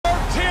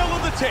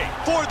tape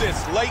for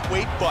this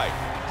lightweight fight.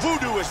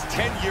 Voodoo is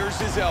 10 years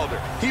his elder.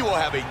 He will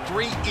have a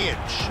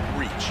 3-inch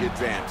reach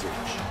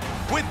advantage.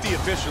 With the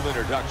official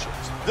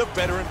introductions, the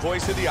veteran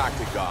voice of the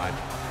Octagon,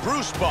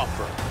 Bruce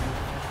Buffer.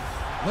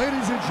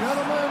 Ladies and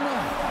gentlemen,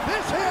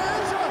 this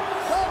is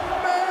the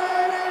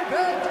main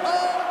event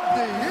of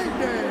the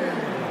evening.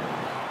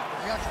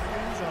 The action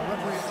begins.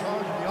 Referee in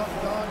charge of the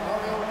Octagon,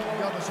 Mario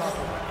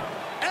Yamasaki.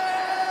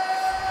 And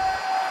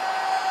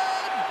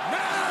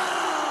now,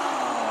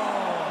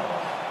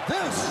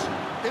 this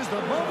is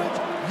the moment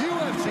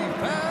UFC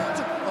fans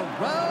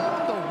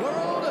around the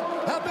world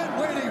have been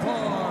waiting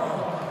for.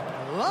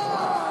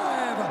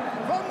 Live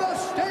from the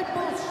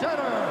Staples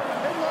Center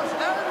in Los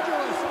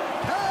Angeles,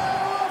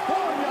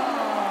 California.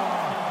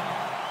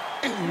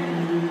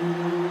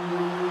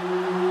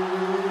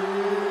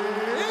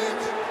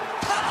 It's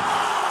time!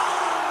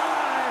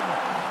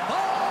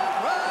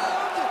 5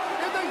 rounds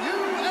in the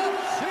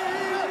UFC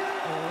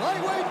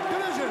lightweight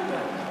division.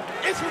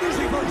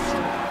 Introducing first,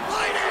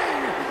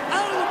 fighting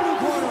out of the blue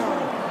corner.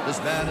 This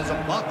man is a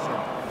boxer,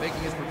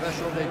 making his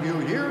professional debut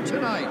here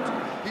tonight.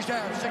 He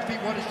stands 6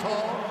 feet 1 inch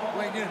tall,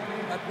 weighing in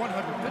at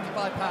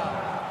 155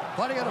 pounds.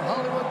 Fighting out of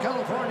Hollywood,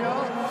 California,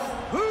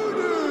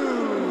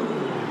 Voodoo!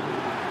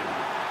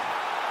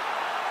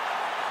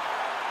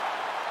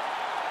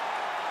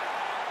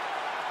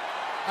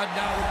 And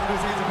now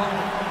introducing his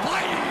opponent,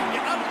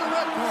 fighting out of the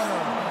red corner.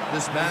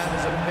 This man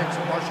is a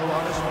mixed martial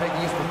artist,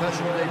 making his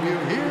professional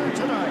debut here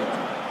tonight.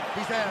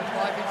 He stands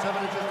 5 feet 7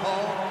 inches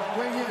tall,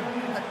 weighing in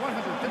at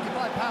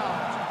 155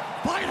 pounds.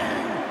 Fighting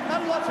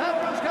out of Los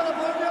Angeles,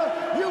 California,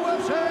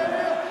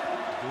 USA,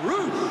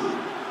 Bruce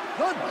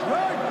the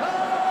Dragon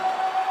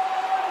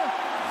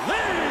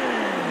Lee!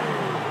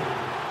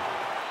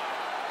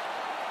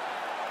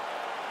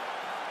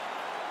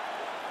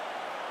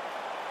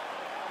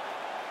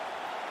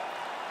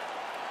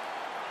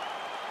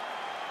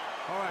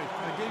 All right,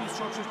 I gave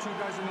instructions to you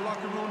guys in the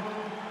locker room.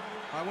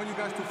 I want you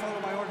guys to follow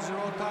my orders at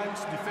all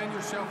times, defend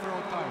yourself at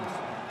all times.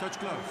 Touch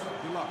gloves.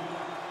 Good luck.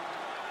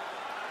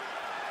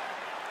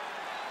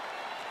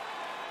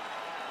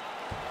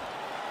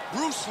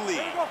 Bruce Lee.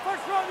 Here we go,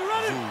 first round, you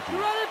ready? Voodoo. You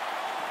ready?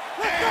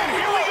 Let's go! And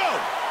here we go.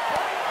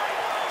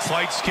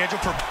 Fight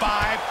scheduled for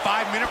 5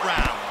 5-minute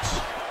rounds.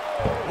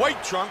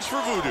 White trunks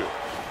for Voodoo.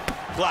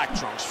 Black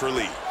trunks for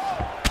Lee.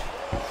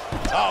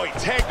 Oh, he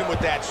tagged him with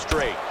that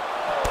straight.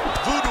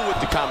 Voodoo with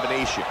the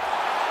combination.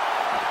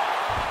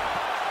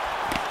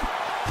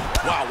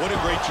 Wow, what a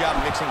great job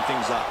mixing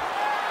things up.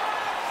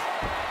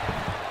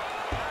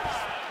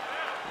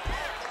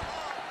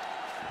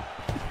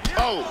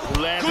 Oh,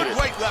 good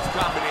right-left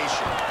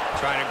combination.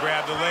 Trying to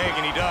grab the leg,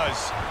 and he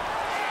does.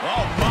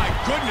 Oh, my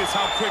goodness,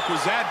 how quick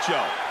was that,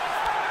 Joe?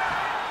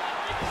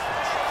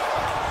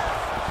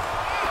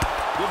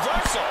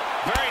 Reversal.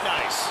 Very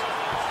nice.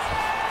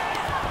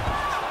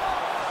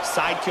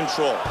 Side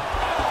control.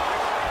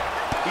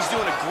 He's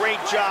doing a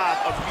great job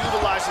of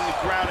utilizing the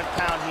ground and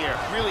pound here.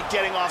 Really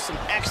getting off some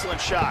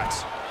excellent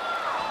shots.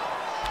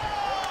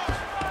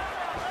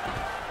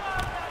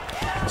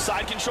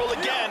 Side control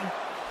again.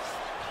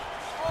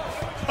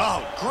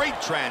 Oh, great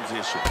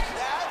transition.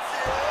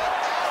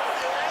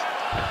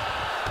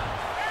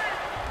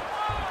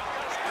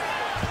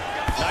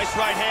 Nice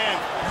right hand.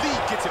 Lee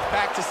gets it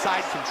back to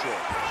side control.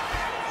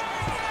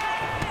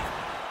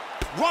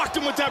 Rocked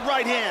him with that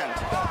right hand.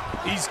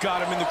 He's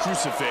got him in the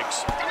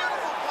crucifix.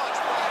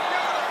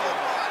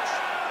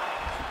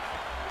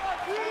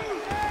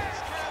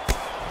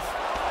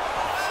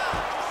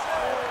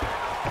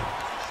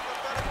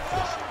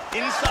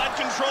 Inside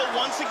control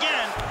once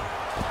again.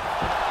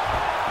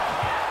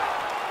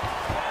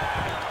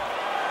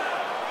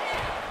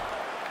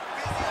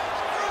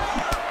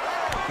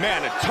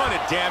 Man, a ton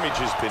of damage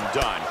has been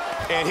done,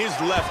 and his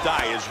left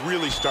eye is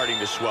really starting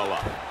to swell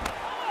up.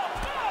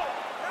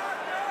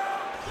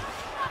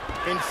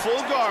 In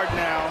full guard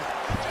now.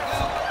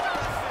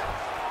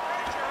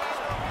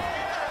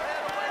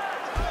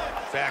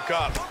 Back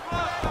up.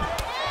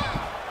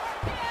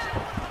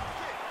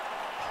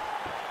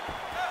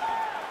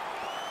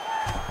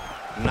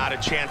 Not a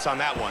chance on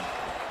that one.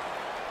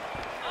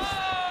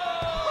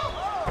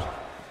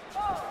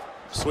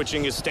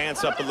 Switching his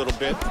stance up a little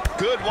bit.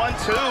 Good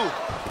 1-2.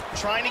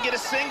 Trying to get a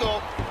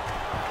single.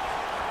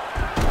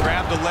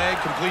 Grab the leg,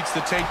 completes the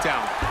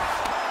takedown.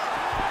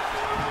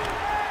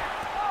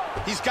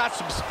 He's got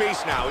some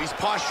space now. He's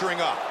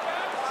posturing up.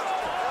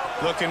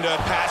 Looking to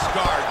pass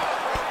guard.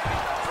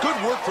 Good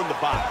work from the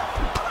bottom.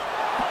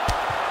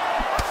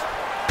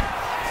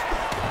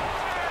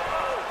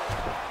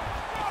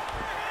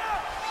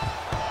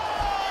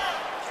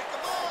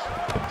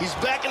 He's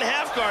back in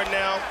half guard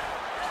now.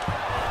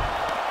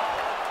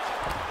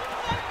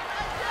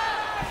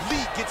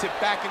 Lee gets it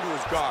back into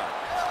his guard.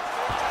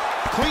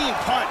 Clean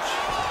punch.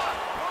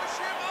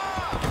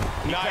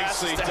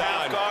 Nicely Passes to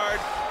half done. guard.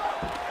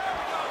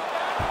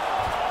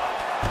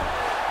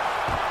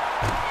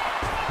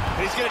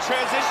 And he's going to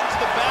transition to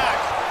the back.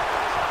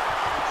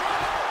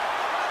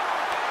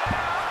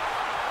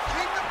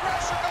 Keep the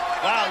pressure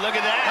going. Wow, look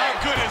at that. How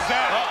good is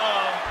that? Uh-oh.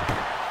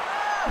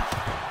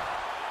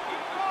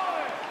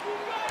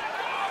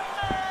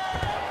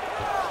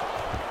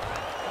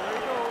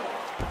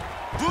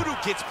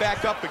 gets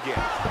back up again.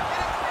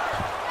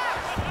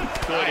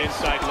 Good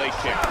inside leg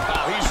kick.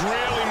 Oh, he's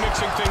really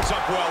mixing things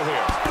up well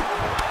here.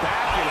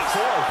 Back and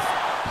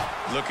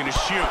forth. Looking to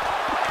shoot.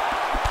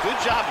 Good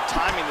job of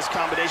timing this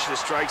combination of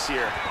strikes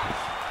here.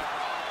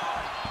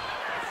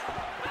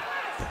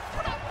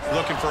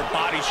 Looking for a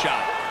body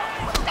shot.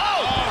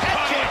 Oh, head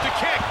kick. With the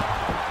kick.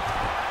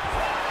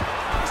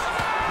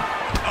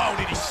 Oh,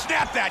 did he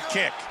snap that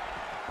kick?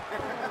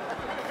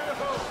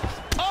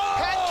 Oh!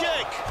 Head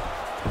kick.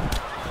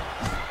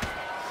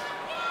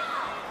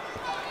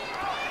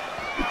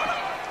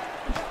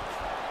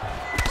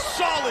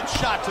 Solid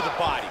shot to the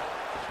body.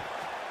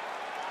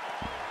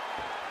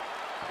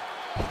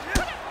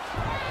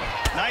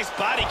 Nice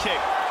body kick.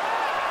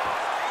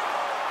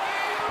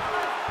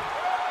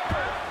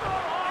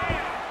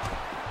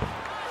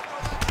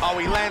 Oh,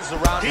 he lands the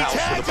roundhouse to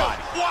the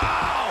body.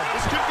 Wow!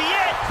 This could be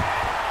it.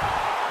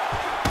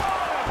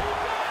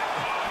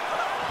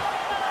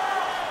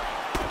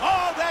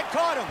 Oh, that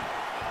caught him.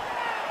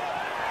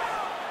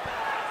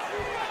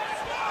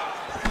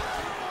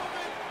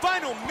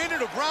 Final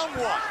minute of round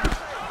one.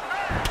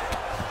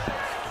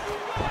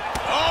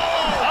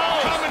 Oh,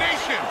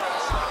 combination.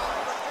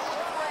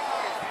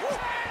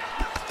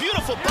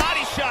 Beautiful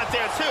body shot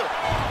there, too.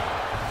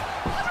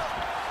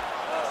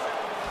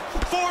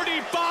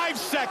 45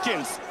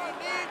 seconds.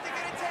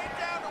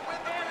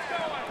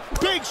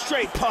 Big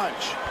straight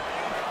punch.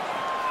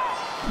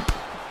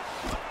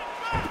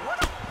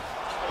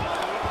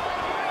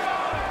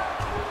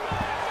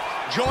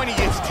 Johnny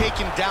gets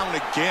taken down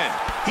again.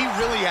 He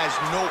really has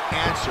no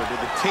answer to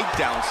the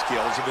takedown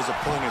skills of his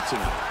opponent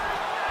tonight.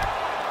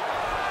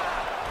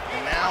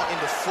 And now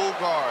into full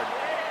guard.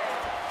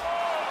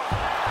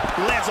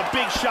 He lands a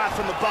big shot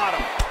from the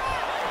bottom.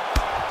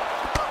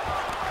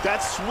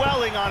 That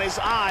swelling on his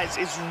eyes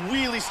is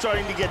really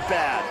starting to get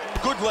bad.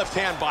 Good left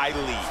hand by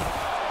Lee.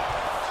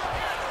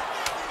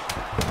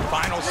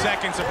 Final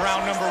seconds of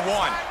round number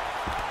one.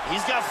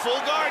 He's got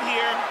full guard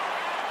here.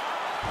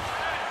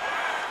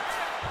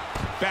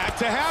 Back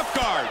to half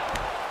guard.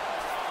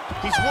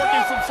 He's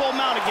working from full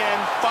mount again.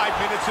 5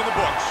 minutes in the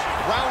books.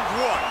 Round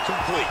one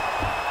complete.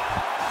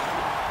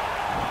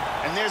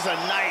 And there's a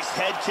nice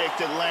head kick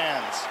that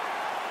lands.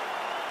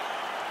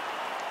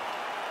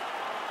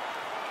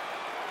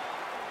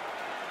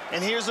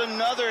 And here's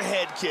another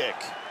head kick.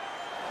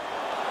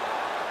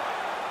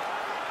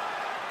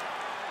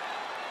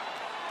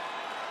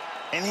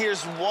 And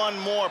here's one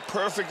more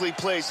perfectly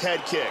placed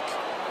head kick.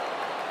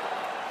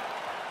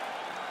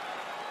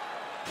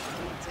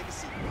 Take a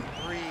seat,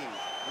 breathe.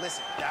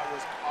 Listen, that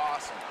was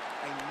awesome.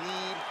 I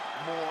need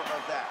more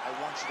of that. I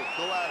want you to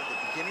go out at the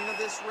beginning of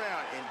this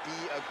round and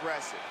be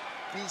aggressive.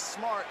 Be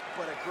smart,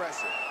 but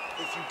aggressive.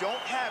 If you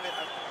don't have it...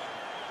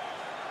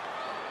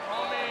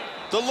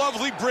 The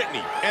lovely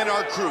Brittany and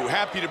our crew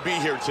happy to be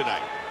here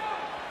tonight.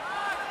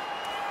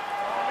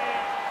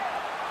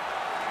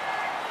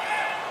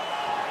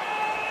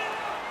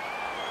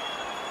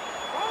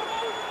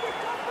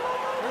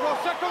 Here we go,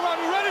 second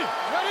round. You ready?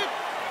 Ready?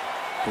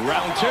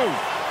 Round two.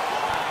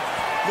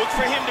 Look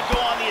for him to go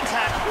on the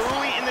attack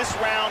early in this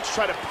round to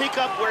try to pick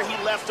up where he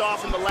left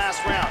off in the last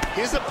round.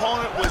 His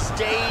opponent was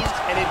dazed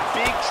and in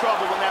big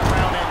trouble when that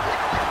round ended.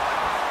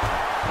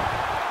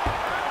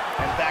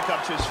 And back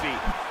up to his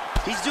feet.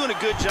 He's doing a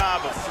good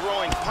job of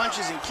throwing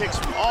punches and kicks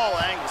from all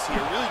angles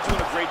here. Really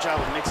doing a great job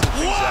of mixing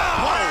things up.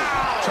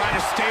 Wow! Trying to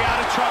stay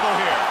out of trouble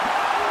here.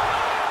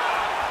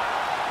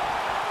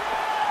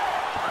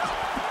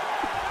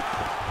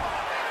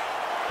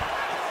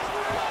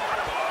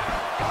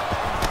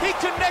 He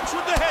connects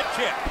with the head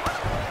kick.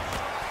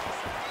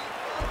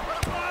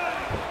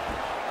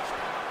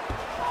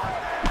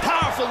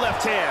 Powerful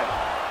left hand.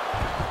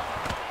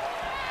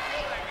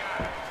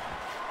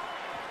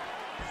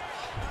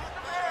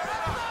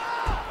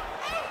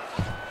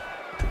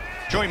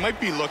 Joey might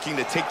be looking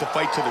to take the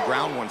fight to the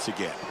ground once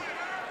again.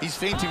 He's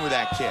feinting with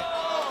that kick.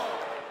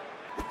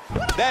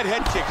 That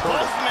head kick hurt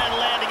Both him. men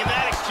landing in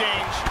that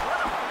exchange.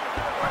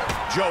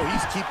 Joe,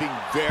 he's keeping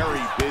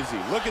very busy.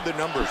 Look at the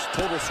numbers,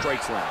 total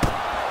strikes landed.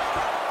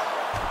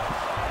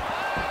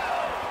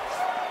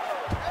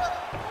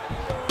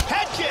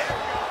 Head kick.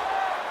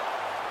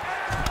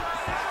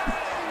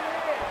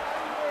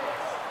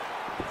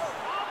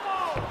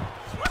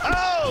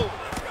 Oh!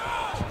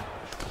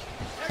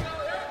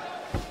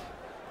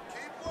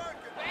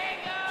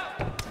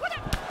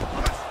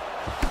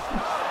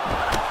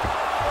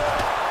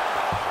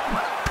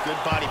 Good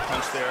body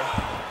punch there.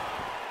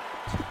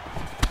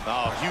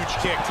 Oh, huge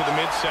kick to the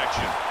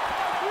midsection.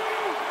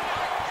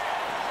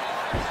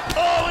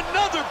 Oh,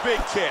 another big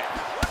kick.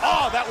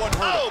 Oh, that one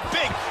hurt him. Oh,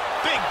 big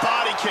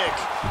body kick.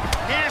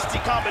 Nasty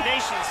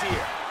combinations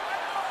here.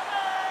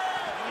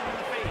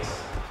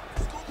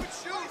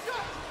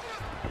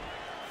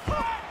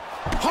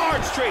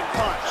 Hard straight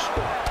punch.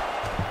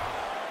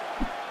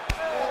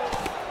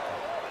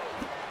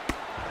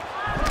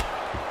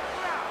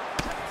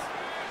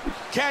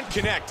 Can't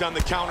connect on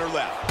the counter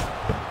left.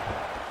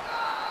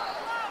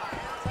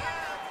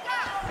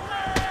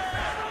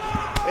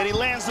 And he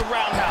lands the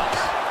roundhouse.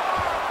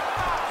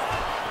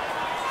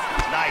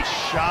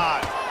 Nice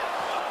shot.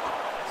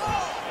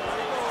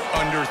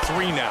 Under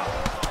 3 now.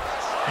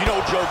 You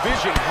know, Joe,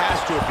 vision has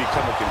to have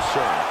become a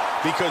concern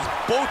because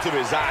both of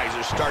his eyes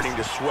are starting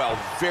to swell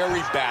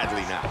very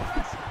badly now.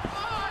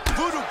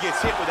 Voodoo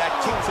gets hit with that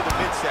kick to the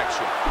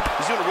midsection.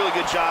 He's doing a really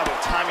good job of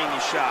timing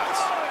these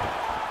shots.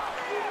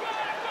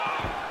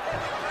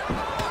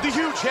 The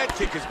huge head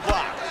kick is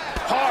blocked.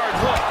 Hard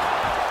hook.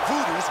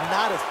 Voodoo's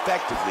not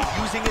effectively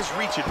using his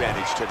reach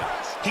advantage tonight.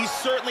 He's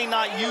certainly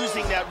not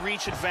using that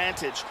reach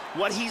advantage.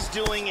 What he's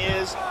doing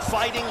is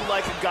fighting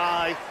like a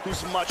guy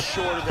who's much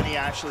shorter than he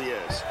actually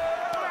is.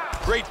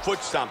 Great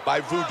foot stomp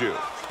by Voodoo.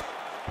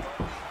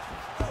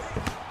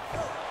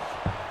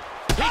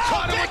 He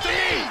caught him with the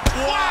knee.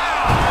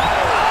 Wow!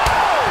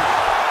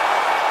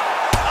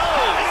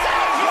 Oh! He's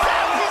out! He's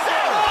out! He's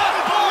out!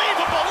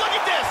 Unbelievable! Look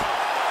at this!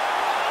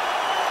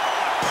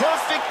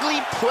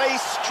 Perfectly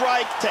placed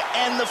strike to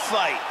end the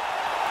fight.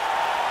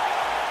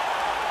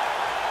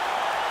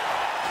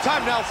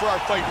 Time now for our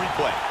fight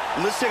replay.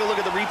 Let's take a look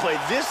at the replay.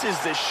 This is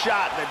the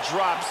shot that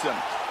drops him.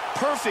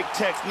 Perfect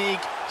technique.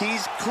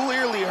 He's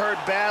clearly hurt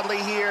badly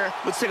here.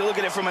 Let's take a look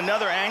at it from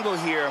another angle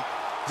here.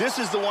 This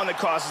is the one that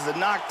causes the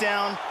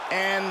knockdown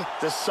and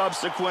the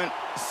subsequent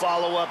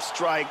follow-up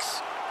strikes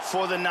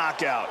for the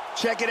knockout.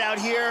 Check it out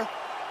here.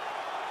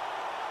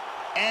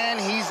 And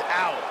he's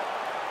out.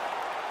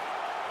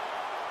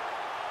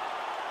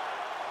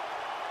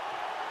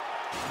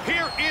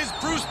 Here is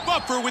Bruce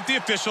Buffer with the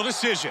official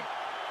decision.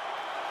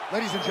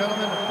 Ladies and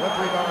gentlemen,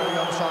 referee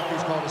Mario Yamasaki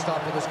has called a stop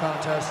to this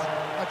contest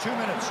at 2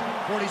 minutes,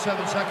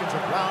 47 seconds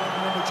of round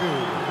number 2.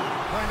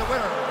 Playing the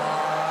winner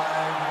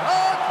by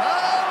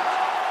knockout,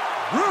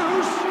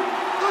 Bruce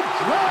the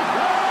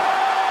Dragon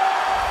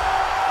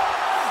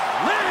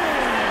Lee!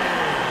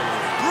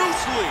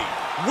 Bruce Lee,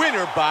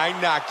 winner by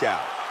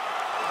knockout.